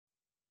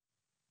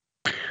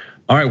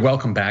All right,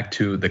 welcome back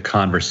to the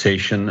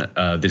conversation.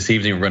 This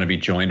evening, we're going to be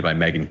joined by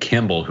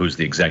Kimble, who's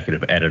the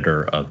executive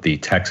editor of the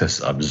Texas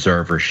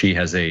Observer. She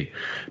has a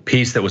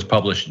piece that was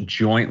published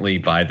jointly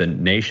by The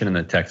Nation and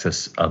the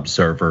Texas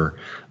Observer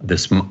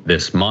this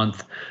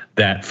month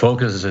that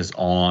focuses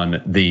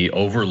on the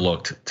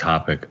overlooked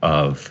topic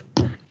of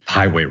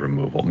highway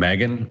removal.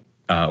 Megan,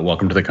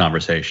 welcome to the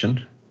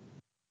conversation.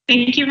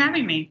 Thank you for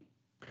having me.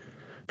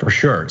 For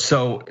sure.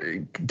 So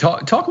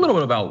talk a little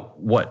bit about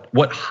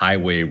what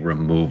highway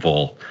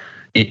removal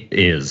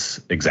is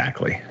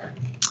exactly.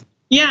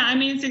 Yeah, I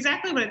mean, it's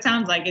exactly what it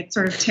sounds like. It's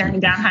sort of tearing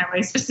down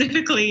highways,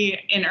 specifically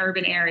in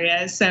urban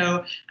areas.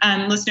 So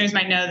listeners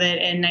might know that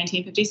in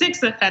 1956,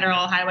 the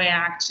Federal Highway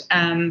Act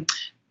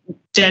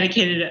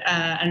dedicated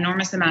an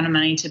enormous amount of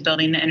money to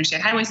building the interstate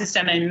highway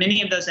system, and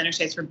many of those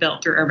interstates were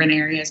built through urban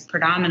areas,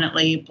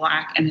 predominantly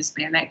Black and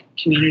Hispanic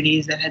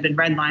communities that had been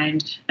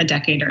redlined a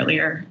decade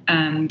earlier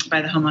by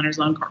the Homeowners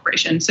Loan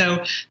Corporation.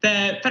 So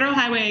the Federal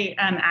Highway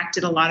Act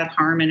did a lot of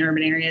harm in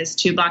urban areas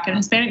to Black and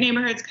Hispanic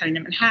neighborhoods, cutting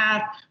them in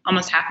half.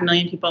 Almost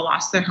 500,000 people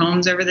lost their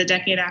homes over the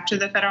decade after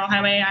the Federal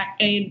Highway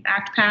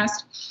Act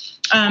passed.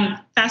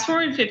 Fast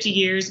forward 50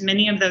 years,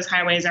 many of those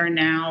highways are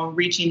now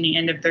reaching the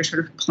end of their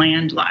sort of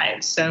planned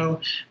lives.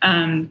 So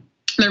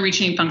they're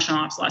reaching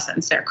functional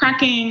obsolescence. They're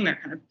cracking, they're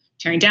kind of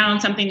tearing down.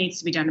 Something needs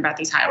to be done about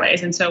these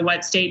highways. And so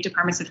what state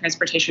departments of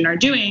transportation are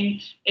doing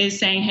is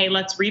saying, hey,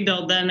 let's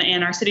rebuild them,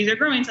 and our cities are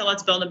growing, so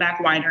let's build them back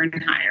wider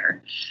and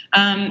higher.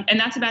 And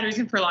that's a bad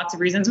reason for lots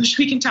of reasons, which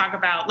we can talk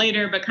about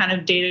later, but kind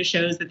of data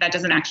shows that that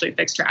doesn't actually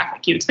fix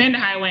traffic. You expand a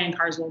highway and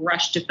cars will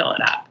rush to fill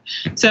it up.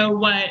 So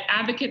what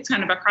advocates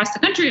kind of across the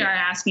country are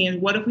asking is,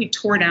 what if we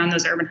tore down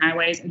those urban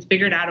highways and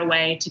figured out a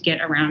way to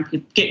get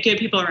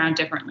people around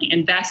differently,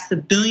 invest the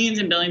billions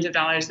and billions of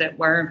dollars that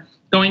we're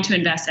going to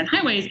invest in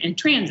highways and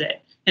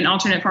transit and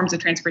alternate forms of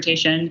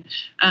transportation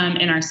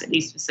in our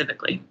cities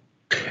specifically.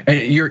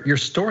 And your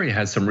story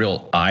has some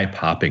real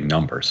eye-popping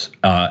numbers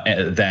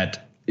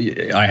that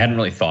I hadn't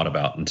really thought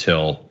about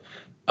until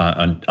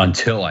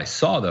I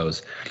saw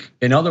those.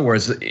 In other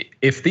words,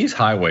 if these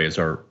highways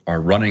are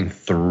running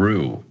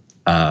through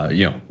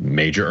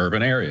major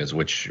urban areas,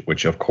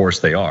 which of course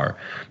they are,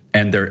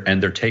 and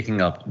they're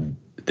taking up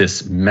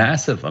this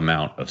massive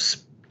amount of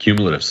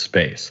cumulative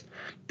space,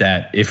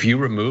 that if you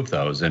remove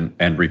those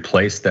and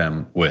replace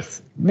them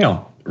with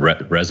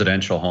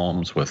residential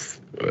homes, with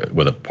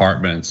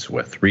apartments,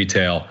 with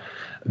retail,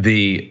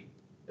 the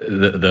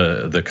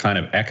kind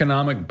of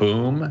economic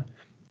boom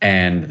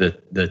and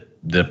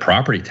the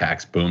property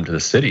tax boom to the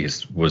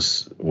cities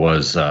was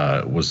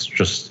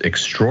just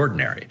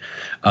extraordinary.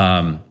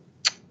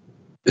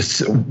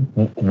 So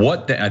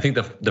I think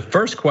the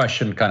first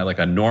question, kind of like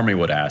a normie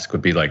would ask,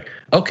 would be like,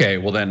 okay,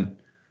 well then,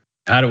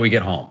 how do we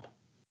get home?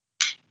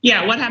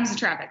 Yeah, what happens to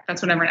traffic?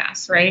 That's what everyone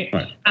asks, right?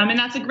 And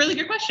that's a really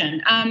good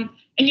question. And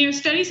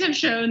studies have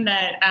shown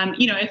that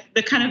if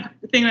the kind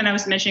of thing that I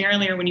was mentioning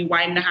earlier, when you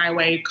widen the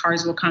highway,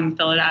 cars will come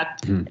fill it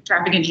up.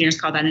 Traffic engineers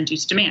call that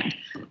induced demand.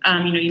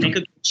 You make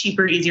it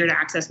cheaper, easier to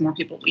access, more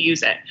people will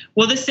use it.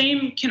 Well, the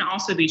same can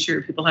also be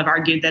true. People have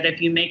argued that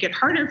if you make it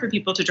harder for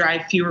people to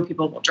drive, fewer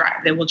people will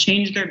drive. They will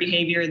change their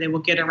behavior. They will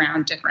get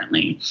around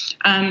differently.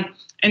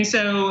 And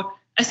so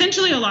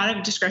essentially, a lot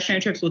of discretionary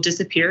trips will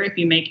disappear if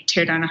you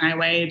tear down a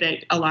highway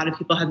that a lot of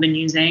people have been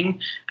using.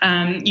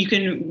 You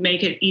can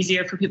make it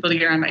easier for people to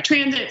get around by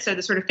transit. So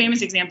the sort of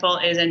famous example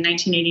is in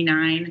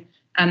 1989,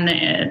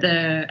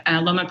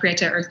 the Loma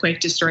Prieta earthquake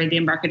destroyed the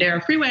Embarcadero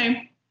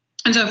Freeway.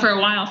 And so for a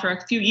while, for a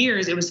few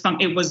years, it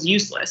was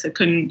useless. It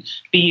couldn't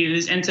be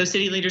used. And so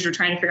city leaders were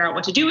trying to figure out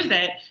what to do with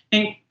it.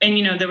 And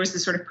there was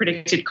this sort of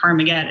predicted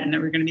Carmageddon, and there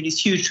were going to be these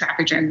huge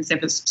traffic jams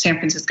in San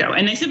Francisco.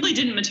 And they simply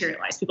didn't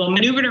materialize. People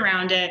maneuvered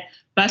around it.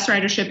 Bus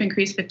ridership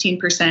increased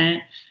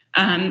 15%.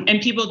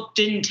 And people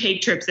didn't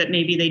take trips that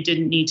maybe they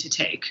didn't need to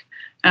take.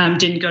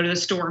 Didn't go to the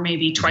store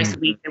maybe twice a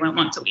week, they went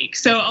once a week.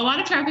 So a lot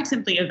of traffic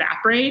simply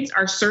evaporates.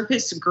 Our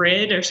surface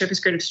grid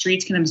of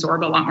streets can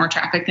absorb a lot more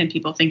traffic than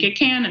people think it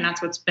can. And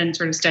that's what's been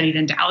sort of studied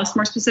in Dallas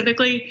more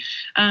specifically.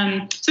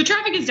 So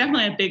traffic is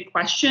definitely a big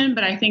question,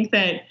 but I think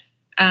that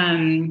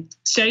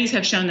studies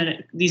have shown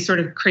that these sort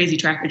of crazy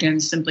traffic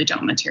jams simply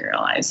don't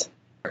materialize.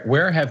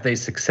 Where have they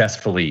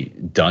successfully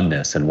done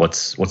this, and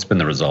what's been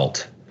the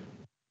result?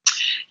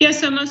 Yeah,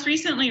 so most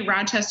recently,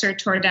 Rochester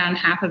tore down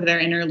half of their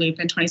inner loop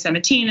in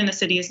 2017, and the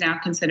city is now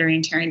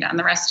considering tearing down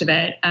the rest of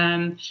it.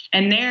 And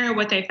there,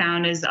 what they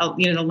found is,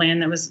 the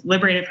land that was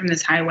liberated from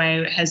this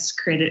highway has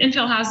created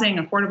infill housing,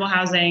 affordable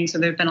housing. So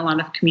there's been a lot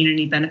of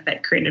community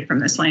benefit created from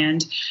this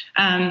land.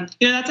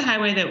 That's a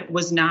highway that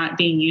was not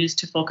being used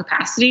to full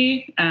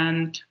capacity,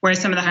 whereas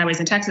some of the highways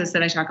in Texas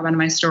that I talk about in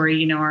my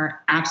story,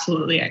 are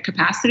absolutely at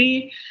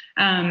capacity.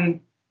 The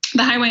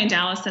highway in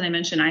Dallas that I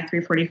mentioned,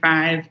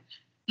 I-345.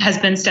 has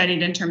been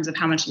studied in terms of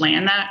how much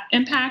land that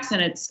impacts.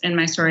 And it's in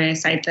my story, I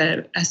cite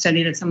a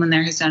study that someone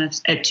there has done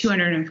at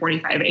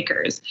 245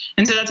 acres.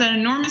 And so that's an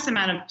enormous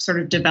amount of sort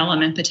of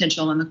development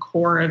potential in the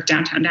core of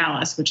downtown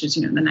Dallas, which is,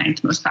 the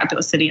 9th most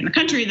populous city in the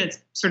country, that's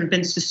sort of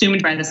been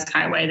subsumed by this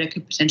highway that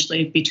could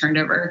potentially be turned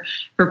over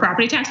for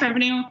property tax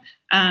revenue.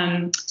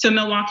 So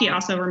Milwaukee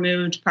also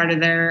removed part of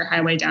their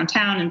highway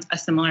downtown, and a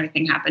similar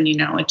thing happened.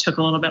 It took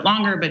a little bit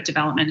longer, but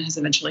development has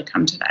eventually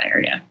come to that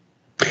area.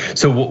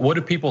 So what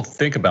do people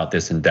think about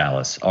this in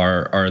Dallas?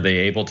 Are they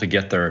able to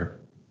get their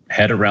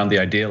head around the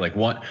idea? Like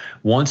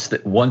once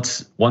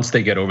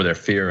they get over their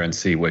fear and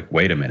see,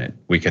 wait a minute,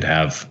 we could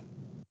have,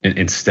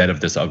 instead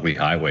of this ugly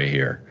highway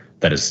here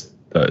that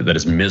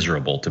is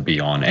miserable to be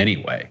on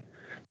anyway,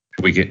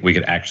 we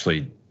could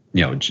actually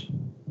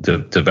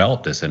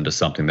develop this into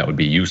something that would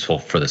be useful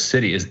for the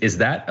city. Is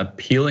that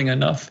appealing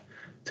enough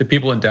to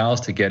people in Dallas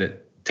to get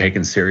it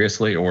taken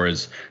seriously, or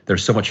is there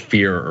so much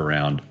fear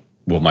around?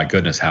 Well, my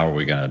goodness, how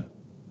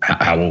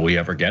will we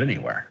ever get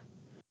anywhere?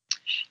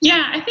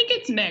 Yeah, I think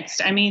it's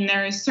mixed. I mean,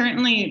 there is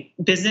certainly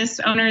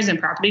business owners and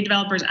property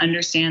developers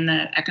understand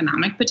the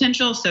economic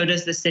potential. So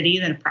does the city,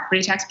 the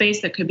property tax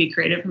base that could be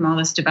created from all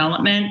this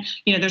development.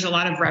 There's a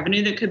lot of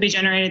revenue that could be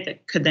generated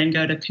that could then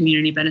go to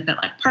community benefit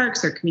like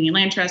parks or community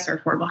land trusts or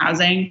affordable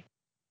housing.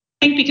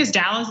 I think because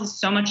Dallas is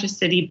so much a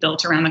city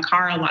built around the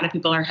car, a lot of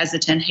people are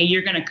hesitant. Hey,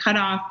 you're going to cut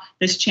off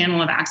this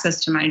channel of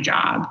access to my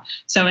job.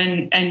 So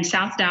in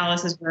South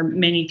Dallas is where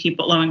many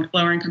people,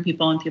 lower income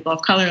people and people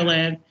of color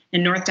live.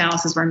 In North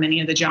Dallas is where many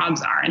of the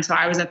jobs are. And so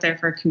I was up there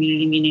for a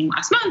community meeting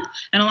last month,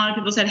 and a lot of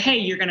people said, hey,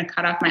 you're going to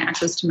cut off my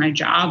access to my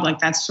job. Like,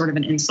 that's sort of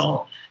an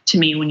insult to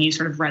me when you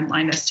sort of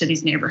redlined us to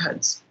these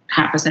neighborhoods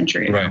half a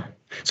century ago. Right.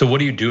 So what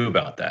do you do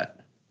about that?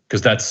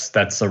 Because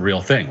that's a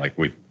real thing. Like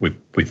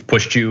we've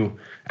pushed you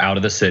out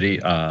of the city.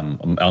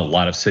 A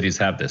lot of cities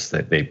have this.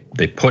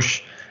 They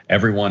push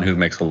everyone who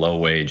makes a low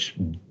wage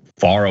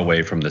far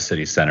away from the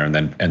city center, and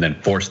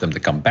then force them to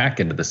come back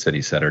into the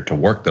city center to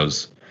work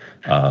those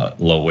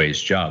low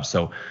wage jobs.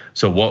 So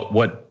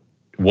what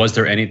was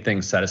there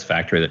anything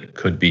satisfactory that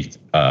could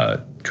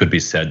be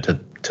said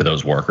to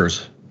those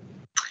workers?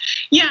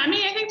 Yeah, I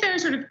mean, I think there are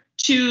sort of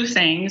two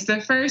things. The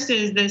first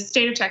is the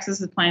state of Texas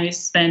is planning to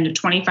spend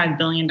 $25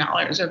 billion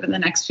over the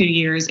next few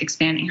years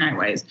expanding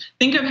highways.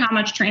 Think of how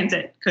much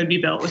transit could be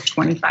built with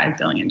 $25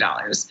 billion.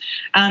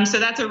 So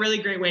that's a really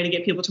great way to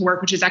get people to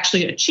work, which is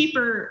actually a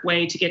cheaper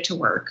way to get to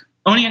work.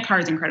 Owning a car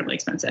is incredibly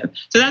expensive.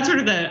 So that's sort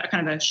of the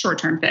kind of a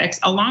short-term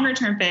fix. A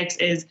longer-term fix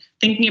is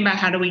thinking about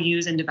how do we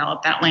use and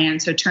develop that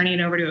land. So turning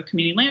it over to a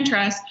community land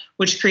trust,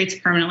 which creates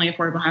permanently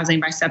affordable housing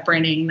by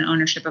separating the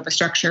ownership of a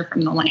structure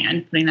from the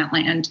land, putting that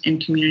land in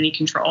community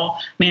control,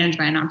 managed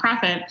by a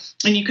nonprofit.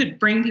 And you could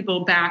bring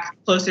people back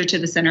closer to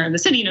the center of the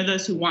city.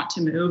 Those who want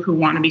to move, who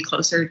want to be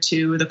closer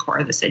to the core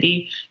of the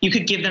city. You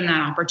could give them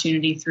that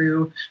opportunity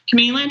through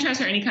community land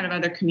trust or any kind of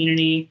other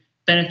community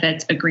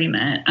benefits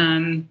agreement.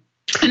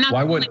 And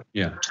that's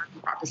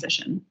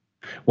proposition.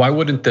 Why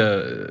wouldn't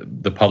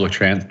the public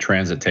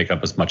transit take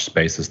up as much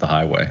space as the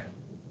highway?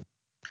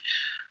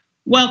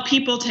 Well,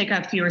 people take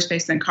up fewer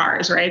space than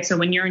cars, right? So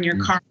when you're in your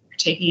car, you're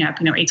taking up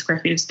 8 square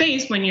feet of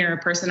space. When you're a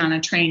person on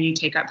a train, you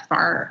take up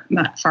far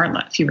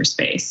fewer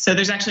space. So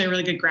there's actually a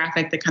really good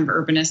graphic that kind of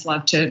urbanists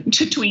love to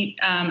tweet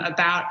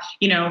about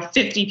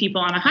 50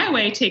 people on a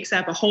highway takes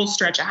up a whole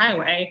stretch of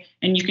highway,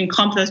 and you can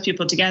clump those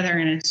people together,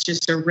 and it's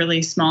just a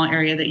really small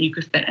area that you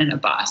could fit in a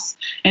bus.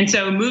 And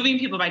so moving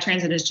people by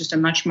transit is just a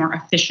much more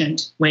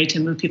efficient way to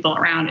move people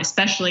around,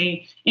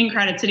 especially in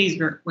crowded cities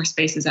where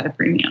space is at a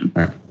premium.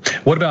 Right.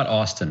 What about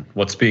Austin?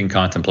 What's being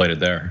contemplated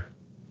there?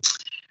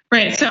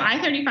 Right, so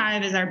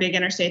I-35 is our big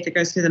interstate that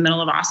goes through the middle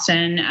of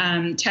Austin.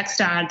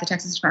 TxDOT, the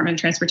Texas Department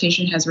of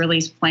Transportation, has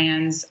released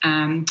plans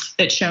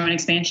that show an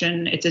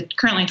expansion. It's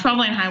currently a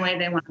 12-lane highway.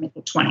 They want to make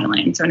it 20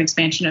 lanes, so an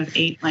expansion of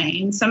 8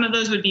 lanes. Some of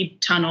those would be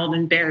tunneled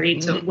and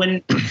buried, so it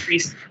wouldn't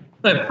increase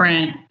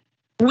footprint.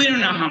 We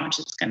don't know how much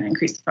it's going to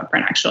increase the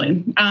footprint,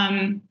 actually.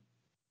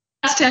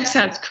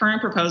 TxDOT's current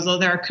proposal,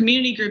 there are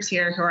community groups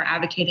here who are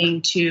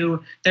advocating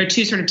there are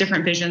two sort of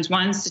different visions.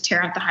 One's to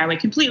tear out the highway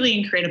completely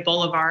and create a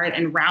boulevard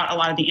and route a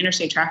lot of the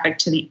interstate traffic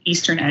to the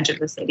eastern edge of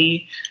the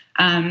city.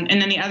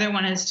 And then the other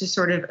one is to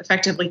sort of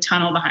effectively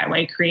tunnel the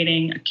highway,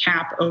 creating a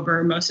cap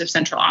over most of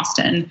central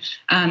Austin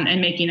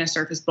and making a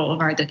surface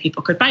boulevard that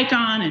people could bike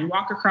on and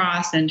walk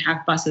across and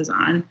have buses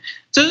on.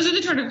 So those are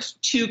the sort of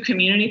two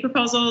community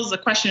proposals. The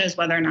question is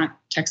whether or not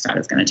TxDOT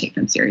is going to take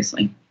them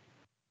seriously.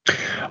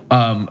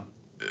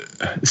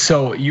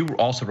 So you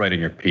also write in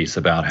your piece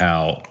about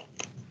how,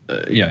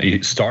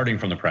 starting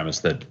from the premise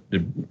that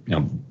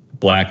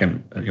black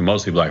and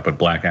mostly black, but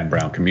black and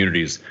brown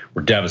communities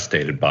were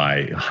devastated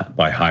by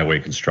highway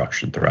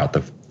construction throughout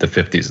the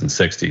 50s and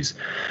 60s,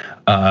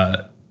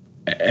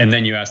 and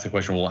then you ask the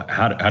question, well,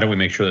 how do we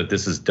make sure that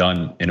this is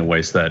done in a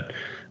way so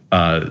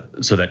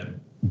that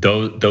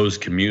those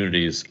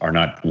communities are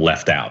not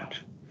left out?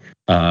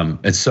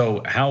 And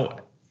so how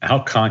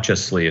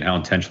consciously and how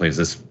intentionally is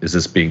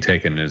this being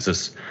taken?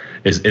 Is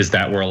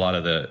that where a lot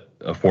of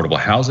affordable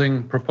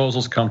housing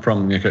proposals come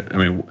from? I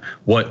mean,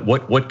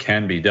 what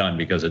can be done?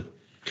 Because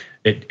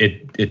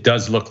it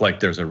does look like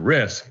there's a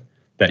risk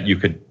that you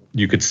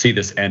could see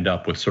this end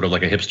up with sort of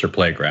like a hipster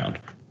playground,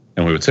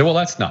 and we would say, well,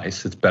 that's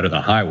nice, it's better than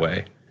a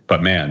highway,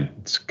 but man,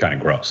 it's kind of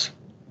gross.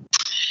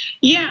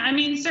 Yeah, I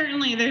mean,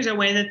 certainly there's a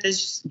way that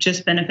this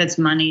just benefits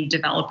money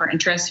developer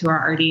interests who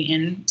are already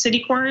in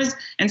city cores.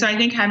 And so I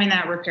think having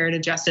that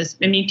reparative justice,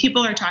 I mean,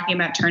 people are talking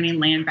about turning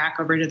land back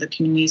over to the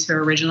communities who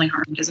were originally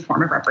harmed as a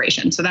form of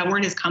reparation. So that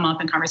word has come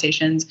up in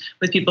conversations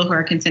with people who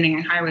are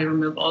considering highway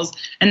removals.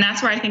 And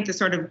that's where I think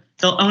the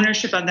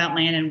ownership of that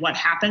land and what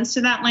happens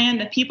to that land,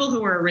 the people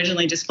who were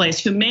originally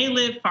displaced, who may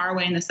live far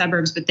away in the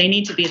suburbs, but they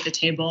need to be at the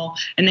table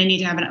and they need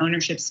to have an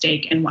ownership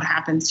stake in what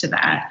happens to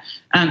that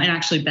and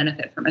actually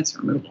benefit from its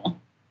removal.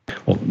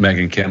 Well,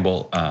 Megan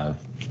Kimble,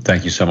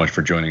 thank you so much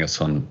for joining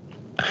us on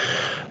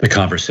the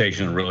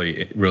conversation.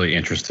 Really, really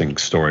interesting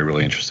story,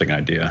 really interesting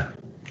idea.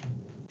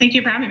 Thank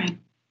you for having me.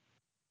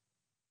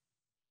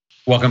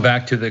 Welcome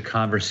back to the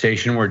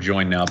conversation. We're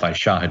joined now by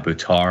Shahid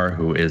Buttar,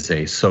 who is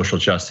a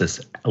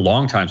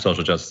longtime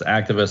social justice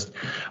activist,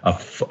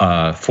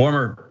 a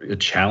former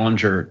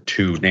challenger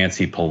to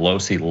Nancy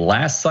Pelosi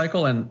last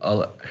cycle, and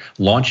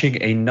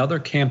launching another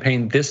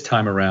campaign this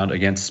time around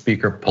against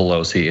Speaker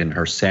Pelosi in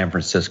her San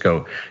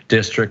Francisco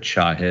district.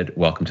 Shahid,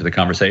 welcome to the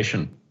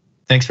conversation.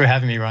 Thanks for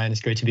having me, Ryan.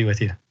 It's great to be with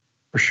you.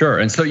 For sure.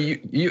 And so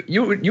you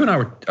and I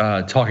were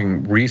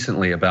talking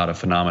recently about a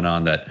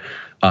phenomenon that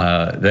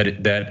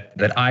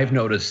I've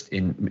noticed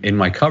in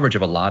my coverage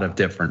of a lot of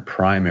different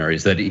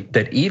primaries,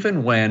 that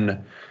even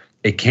when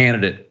a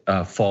candidate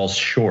falls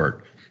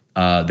short,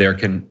 there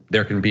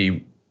can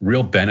be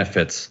real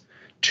benefits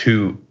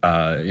to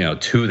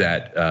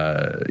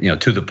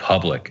the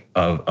public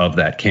of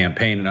that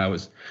campaign. And I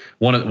was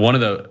one of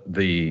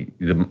the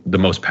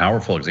most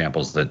powerful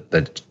examples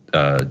that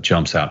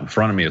jumps out in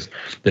front of me is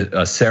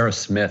that Sarah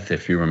Smith,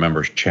 if you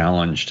remember,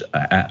 challenged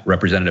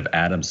Representative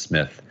Adam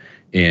Smith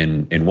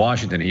in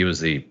Washington. He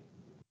was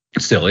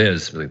still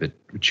is really the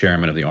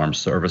chairman of the Armed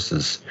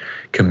Services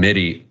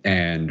Committee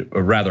and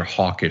a rather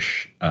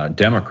hawkish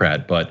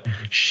Democrat, but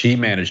she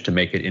managed to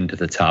make it into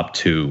the top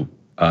two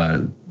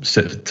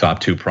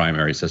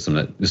primary system,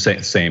 that the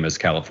same as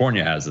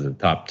California has. The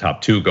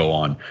top two go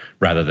on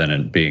rather than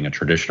it being a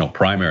traditional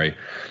primary.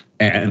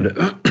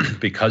 And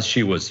because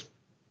she was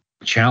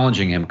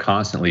challenging him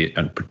constantly,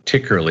 and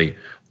particularly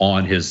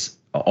on his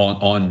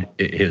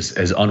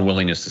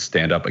unwillingness to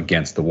stand up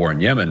against the war in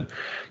Yemen,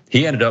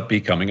 he ended up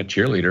becoming a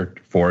cheerleader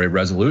for a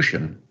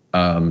resolution,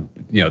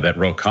 that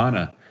Ro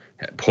Khanna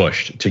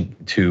pushed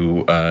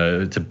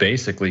to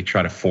basically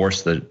try to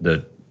force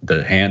the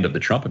hand of the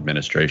Trump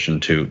administration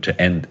to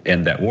end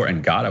that war,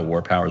 and got a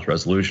war powers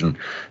resolution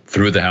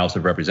through the House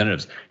of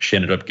Representatives. She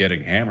ended up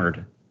getting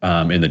hammered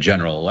in the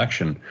general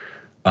election,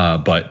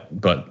 but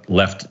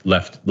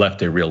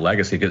left a real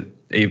legacy.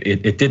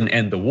 It didn't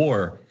end the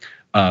war.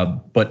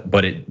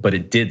 But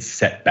it did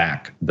set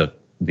back the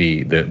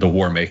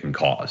war making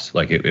cause.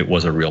 Like it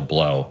was a real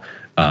blow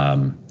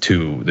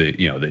to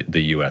the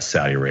U.S.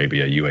 Saudi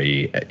Arabia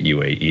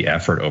UAE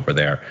effort over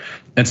there.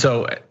 And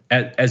so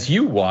as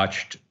you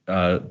watched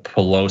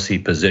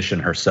Pelosi position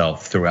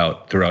herself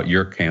throughout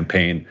your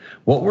campaign,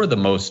 what were the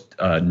most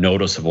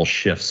noticeable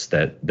shifts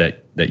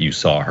that you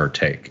saw her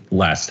take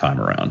last time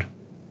around?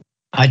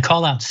 I'd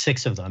call out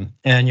 6 of them,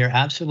 and you're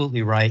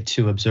absolutely right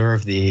to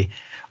observe the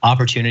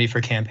opportunity for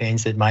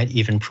campaigns that might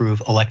even prove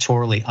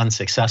electorally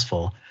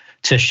unsuccessful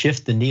to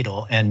shift the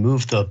needle and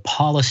move the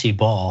policy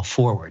ball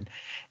forward.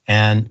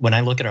 And when I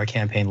look at our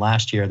campaign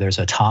last year, there's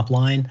a top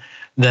line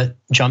that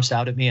jumps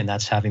out at me, and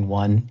that's having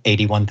won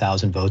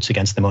 81,000 votes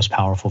against the most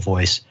powerful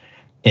voice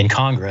in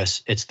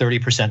Congress. It's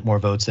 30% more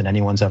votes than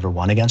anyone's ever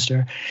won against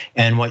her.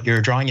 And what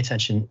you're drawing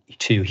attention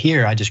to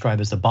here, I describe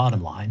as the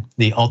bottom line,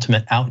 the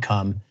ultimate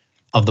outcome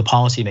of the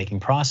policymaking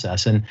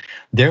process. And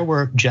there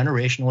were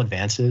generational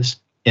advances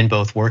in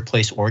both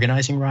workplace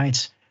organizing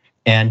rights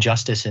and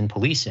justice in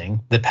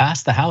policing that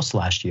passed the House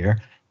last year,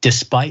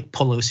 despite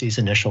Pelosi's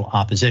initial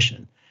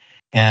opposition.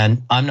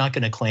 And I'm not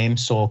going to claim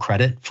sole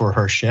credit for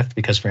her shift,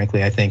 because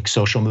frankly, I think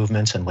social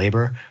movements and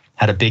labor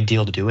had a big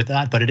deal to do with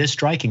that. But it is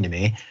striking to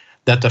me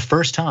that the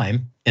first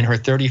time in her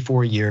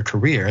 34-year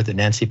career that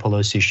Nancy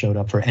Pelosi showed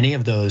up for any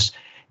of those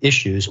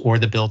issues, or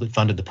the bill that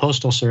funded the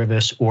Postal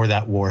Service, or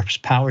that War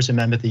Powers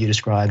Amendment that you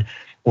described,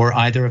 or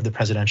either of the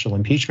presidential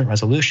impeachment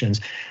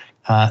resolutions,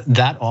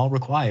 that all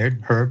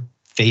required her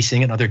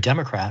facing another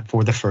Democrat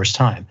for the first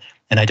time.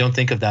 And I don't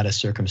think of that as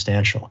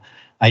circumstantial.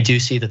 I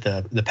do see that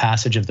the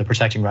passage of the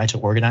Protecting Right to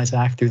Organize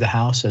Act through the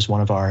House as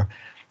one of our,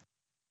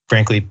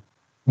 frankly,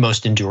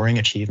 most enduring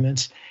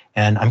achievements.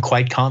 And I'm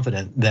quite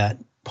confident that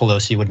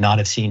Pelosi would not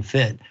have seen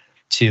fit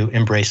to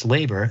embrace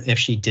labor if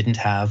she didn't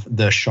have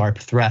the sharp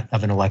threat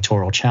of an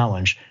electoral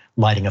challenge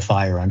lighting a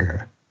fire under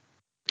her.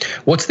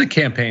 What's the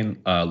campaign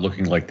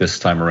looking like this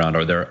time around?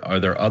 Are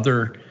there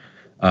other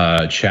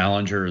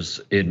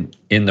challengers in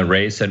the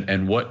race,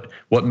 and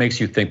what makes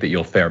you think that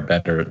you'll fare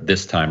better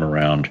this time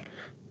around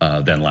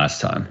than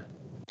last time?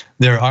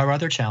 There are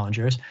other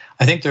challengers.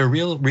 I think the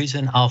real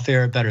reason I'll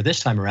fare better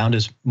this time around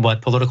is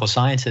what political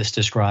scientists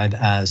describe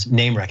as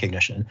name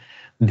recognition,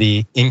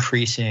 the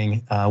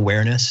increasing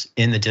awareness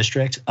in the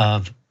district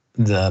of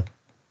the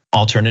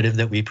alternative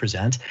that we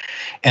present.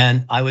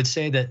 And I would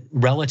say that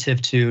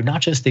relative to not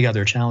just the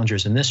other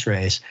challengers in this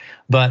race,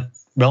 but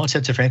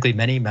relative to, frankly,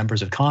 many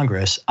members of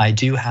Congress, I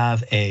do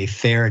have a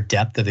fair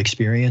depth of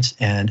experience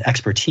and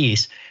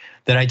expertise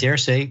that I dare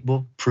say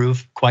will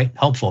prove quite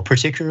helpful,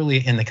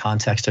 particularly in the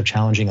context of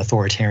challenging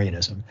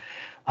authoritarianism.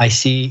 I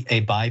see a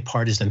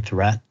bipartisan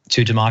threat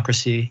to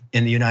democracy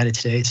in the United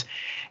States,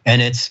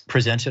 and it's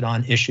presented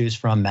on issues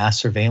from mass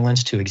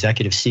surveillance to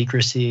executive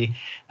secrecy,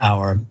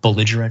 our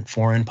belligerent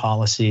foreign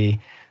policy,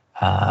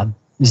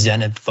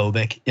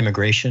 xenophobic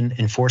immigration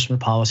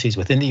enforcement policies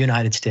within the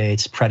United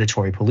States,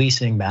 predatory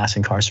policing, mass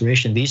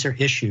incarceration. These are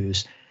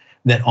issues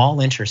that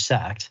all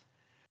intersect.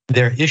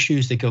 They're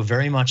issues that go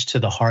very much to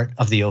the heart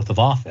of the oath of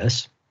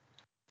office,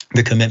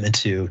 the commitment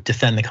to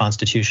defend the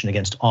Constitution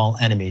against all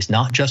enemies,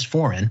 not just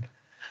foreign,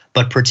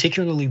 but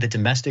particularly the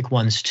domestic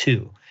ones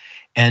too.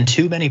 And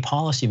too many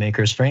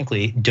policymakers,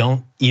 frankly,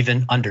 don't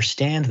even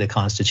understand the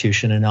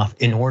Constitution enough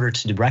in order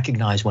to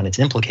recognize when it's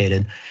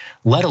implicated,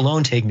 let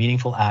alone take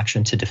meaningful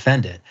action to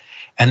defend it.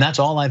 And that's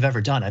all I've ever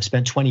done. I've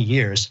spent 20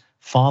 years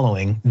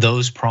following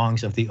those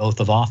prongs of the oath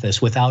of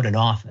office without an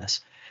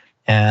office.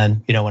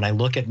 And when I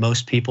look at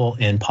most people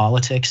in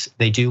politics,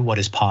 they do what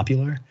is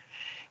popular.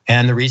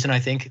 And the reason I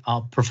think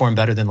I'll perform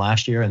better than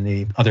last year and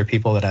the other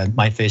people that I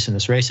might face in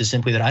this race is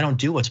simply that I don't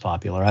do what's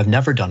popular. I've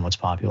never done what's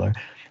popular.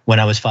 When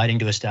I was fighting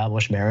to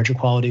establish marriage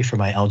equality for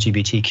my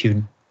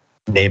LGBTQ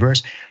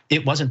neighbors,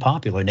 it wasn't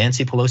popular.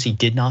 Nancy Pelosi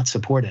did not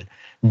support it.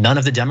 None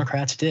of the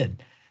Democrats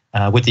did,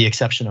 with the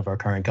exception of our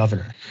current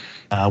governor.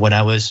 When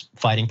I was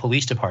fighting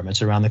police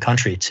departments around the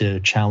country to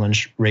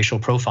challenge racial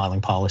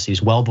profiling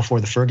policies well before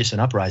the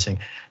Ferguson uprising,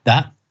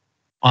 that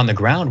on the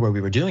ground where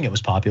we were doing it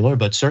was popular,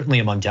 but certainly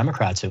among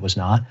Democrats it was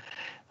not.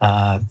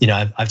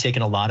 I've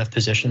taken a lot of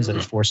positions that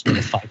have forced me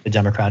to fight the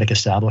Democratic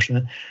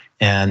establishment,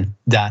 and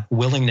that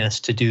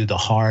willingness to do the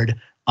hard,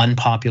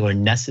 unpopular,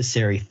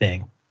 necessary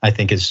thing, I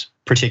think is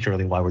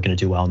particularly why we're going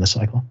to do well in this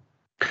cycle.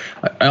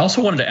 I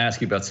also wanted to ask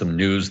you about some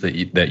news that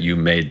you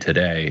made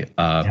today.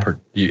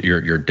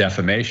 Your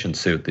defamation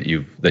suit that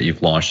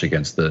you've launched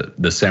against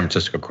the San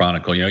Francisco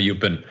Chronicle. You've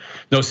been,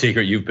 no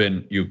secret, you've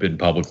been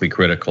publicly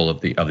critical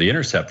of the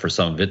Intercept for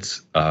some of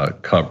its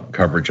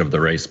coverage of the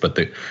race, but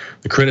the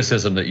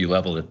criticism that you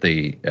leveled at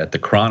the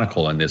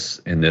Chronicle in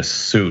this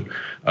suit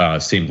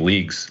seemed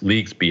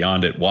leagues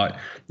beyond it. Why?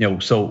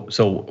 So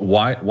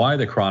why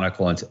the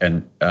Chronicle,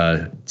 and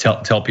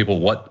tell people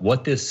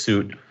what this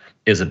suit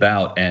is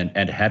about,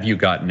 and have you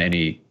gotten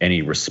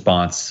any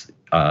response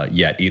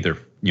yet, either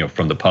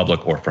from the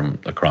public or from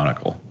the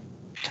Chronicle?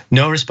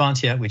 No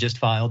response yet. We just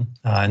filed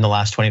in the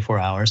last 24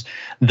 hours.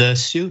 The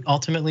suit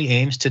ultimately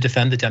aims to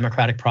defend the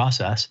democratic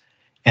process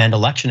and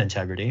election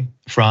integrity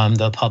from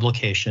the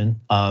publication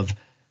of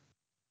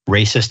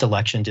racist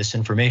election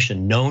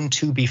disinformation known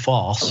to be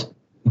false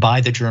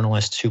by the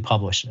journalists who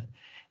published it.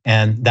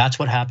 And that's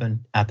what happened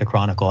at the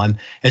Chronicle.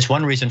 It's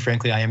one reason,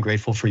 frankly, I am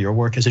grateful for your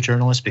work as a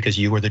journalist, because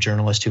you were the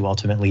journalist who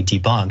ultimately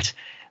debunked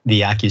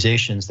the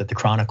accusations that the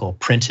Chronicle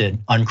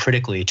printed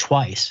uncritically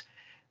twice,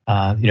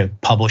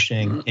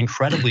 publishing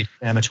incredibly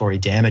defamatory,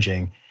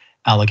 damaging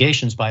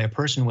allegations by a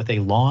person with a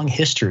long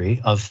history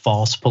of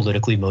false,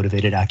 politically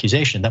motivated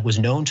accusation that was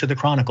known to the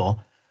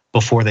Chronicle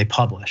before they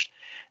published.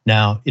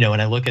 Now, when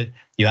I look at,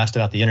 you asked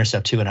about the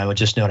Intercept too, and I would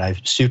just note I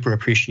super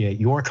appreciate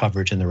your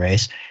coverage in the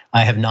race.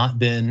 I have not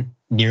been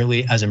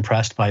nearly as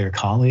impressed by your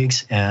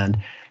colleagues. And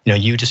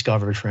you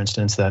discovered, for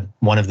instance, that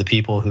one of the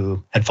people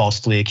who had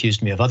falsely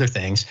accused me of other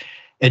things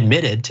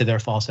admitted to their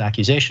false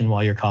accusation,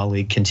 while your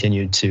colleague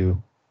continued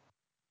to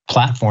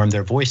platform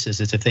their voices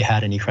as if they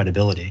had any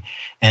credibility.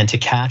 And to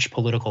catch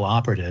political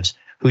operatives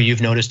who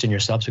you've noticed in your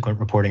subsequent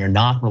reporting are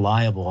not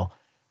reliable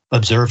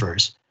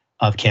observers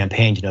of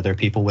campaigns. They're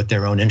people with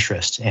their own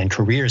interests and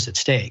careers at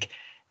stake.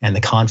 And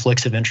the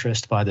conflicts of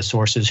interest by the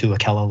sources who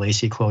Akela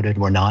Lacey quoted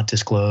were not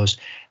disclosed.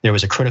 There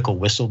was a critical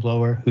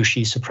whistleblower who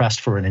she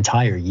suppressed for an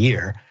entire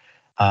year,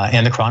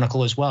 and the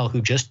Chronicle as well,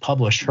 who just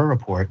published her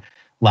report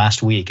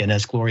last week. And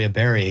as Gloria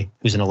Berry,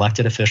 who's an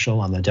elected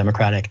official on the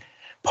Democratic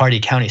Party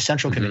County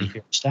Central Committee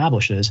here,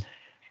 establishes,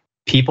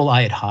 people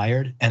I had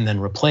hired and then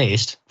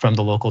replaced from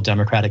the local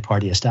Democratic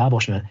Party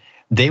establishment,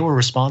 they were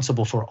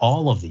responsible for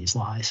all of these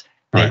lies.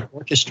 They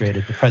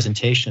orchestrated the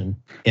presentation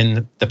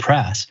in the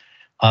press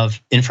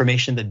of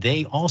information that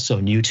they also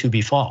knew to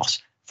be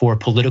false for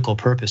political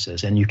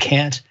purposes. And you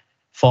can't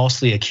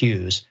falsely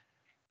accuse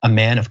a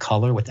man of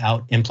color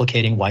without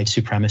implicating white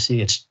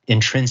supremacy. It's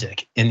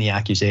intrinsic in the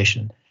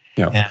accusation.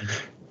 And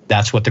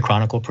that's what the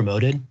Chronicle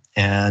promoted.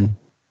 And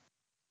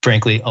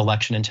frankly,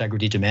 election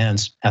integrity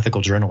demands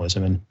ethical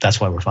journalism, and that's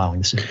why we're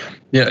filing this.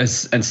 Yeah,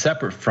 and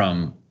separate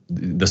from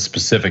the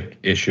specific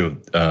issue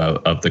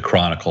of the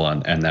Chronicle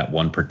and that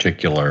one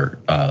particular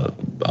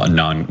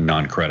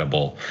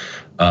non-credible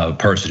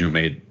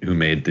person who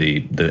made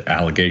the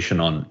allegation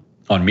on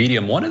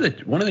Medium. One of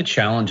the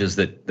challenges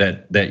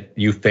that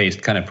you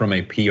faced, kind of from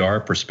a PR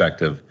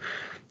perspective,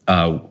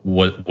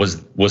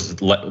 was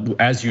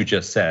as you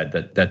just said,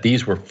 that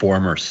these were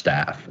former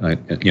staff.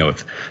 You know,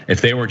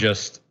 if they were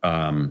just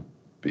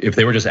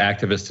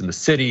activists in the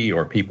city,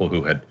 or people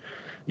who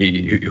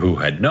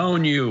had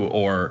known you,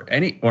 or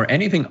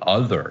anything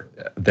other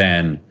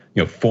than,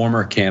 you know,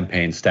 former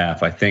campaign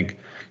staff, I think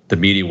the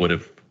media would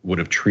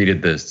have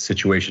treated the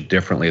situation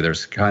differently.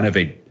 There's kind of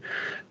a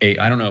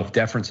I don't know if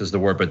deference is the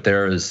word, but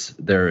there is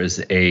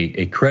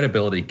a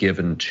credibility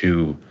given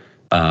to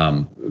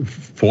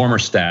former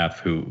staff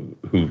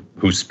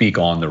who speak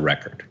on the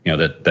record. You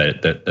know,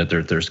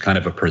 that there's kind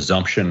of a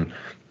presumption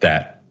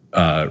that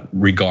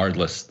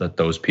regardless, that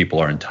those people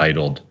are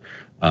entitled,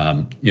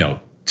 you know,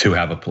 to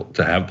have a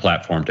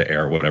platform to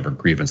air whatever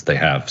grievance they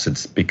have,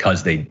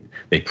 because they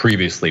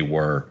previously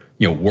were,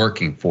 you know,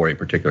 working for a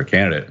particular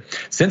candidate.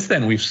 Since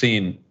then, we've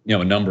seen, you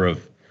know, a number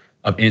of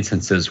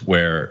instances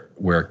where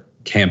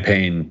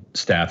campaign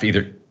staff,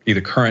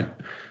 either current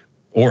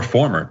or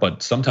former,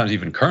 but sometimes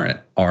even current,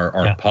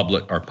 are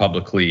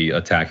publicly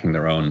attacking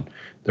their own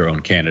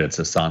candidates.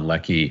 Hassan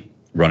Lecky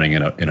running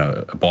in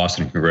a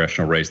Boston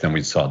congressional race. Then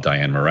we saw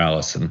Dianne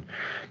Morales and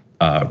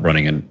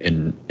running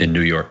in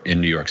New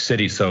York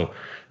City. So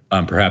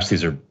perhaps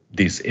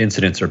these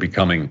incidents are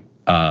becoming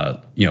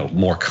you know,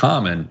 more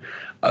common.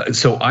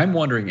 So I'm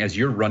wondering, as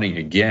you're running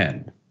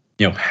again,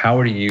 you know, how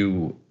are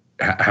you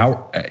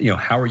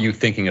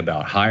thinking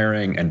about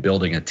hiring and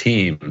building a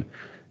team,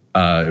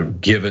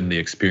 given the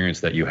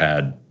experience that you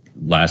had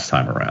last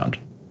time around?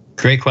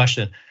 Great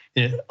question.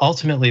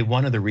 Ultimately,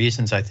 one of the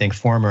reasons I think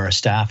former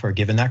staff are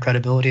given that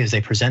credibility is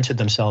they presented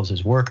themselves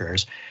as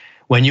workers,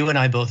 when you and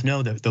I both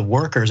know that the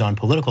workers on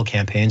political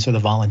campaigns are the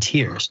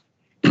volunteers.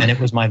 And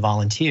it was my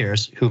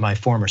volunteers who my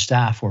former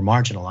staff were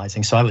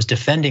marginalizing. So I was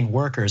defending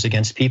workers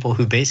against people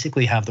who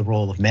basically have the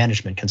role of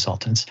management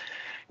consultants.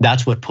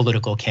 That's what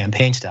political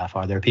campaign staff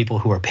are. They're people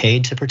who are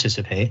paid to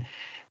participate.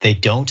 They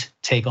don't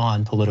take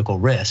on political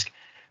risk.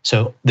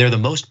 So they're the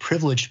most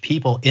privileged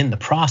people in the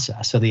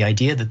process. So the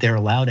idea that they're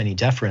allowed any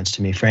deference,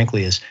 to me,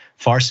 frankly, is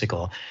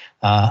farcical.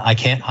 I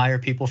can't hire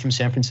people from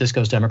San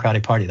Francisco's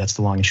Democratic Party. That's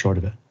the long and short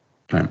of it.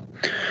 Right.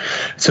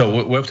 So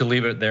we'll have to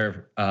leave it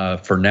there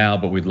for now,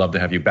 but we'd love to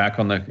have you back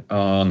on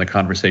the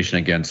conversation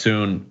again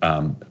soon.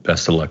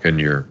 Best of luck in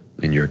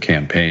your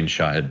campaign,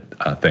 Shahid.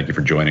 Thank you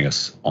for joining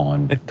us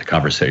on the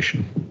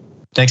conversation.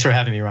 Thanks for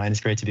having me, Ryan.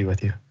 It's great to be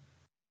with you.